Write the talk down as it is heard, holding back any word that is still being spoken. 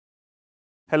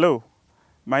Hello,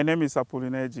 my name is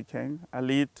Appolinaire Djikeng. I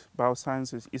lead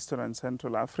Biosciences Eastern and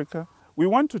Central Africa. We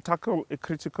want to tackle a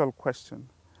critical question,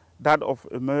 that of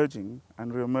emerging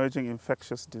and re-emerging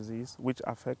infectious disease which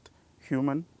affect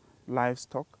human,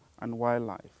 livestock, and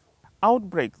wildlife.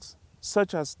 Outbreaks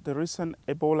such as the recent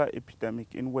Ebola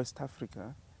epidemic in West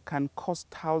Africa can cost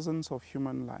thousands of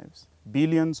human lives,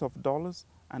 billions of dollars,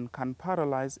 and can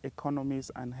paralyze economies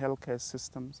and healthcare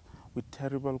systems with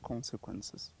terrible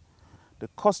consequences. The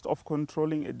cost of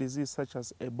controlling a disease such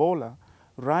as Ebola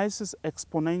rises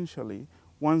exponentially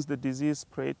once the disease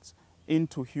spreads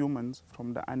into humans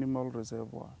from the animal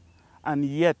reservoir. And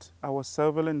yet, our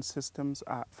surveillance systems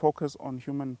are focused on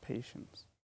human patients.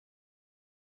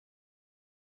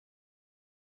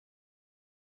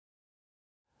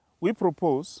 We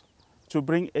propose to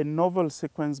bring a novel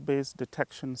sequence-based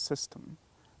detection system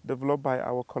developed by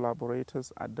our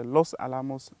collaborators at the Los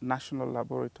Alamos National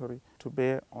Laboratory to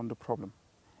bear on the problem.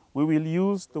 We will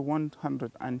use the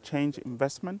 100 and change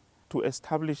investment to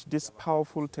establish this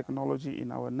powerful technology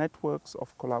in our networks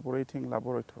of collaborating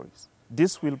laboratories.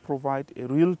 This will provide a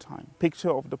real-time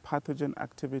picture of the pathogen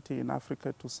activity in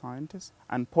Africa to scientists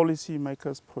and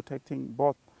policymakers, protecting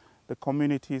both the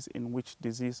communities in which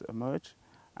disease emerge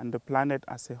and the planet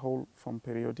as a whole from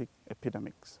periodic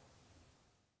epidemics.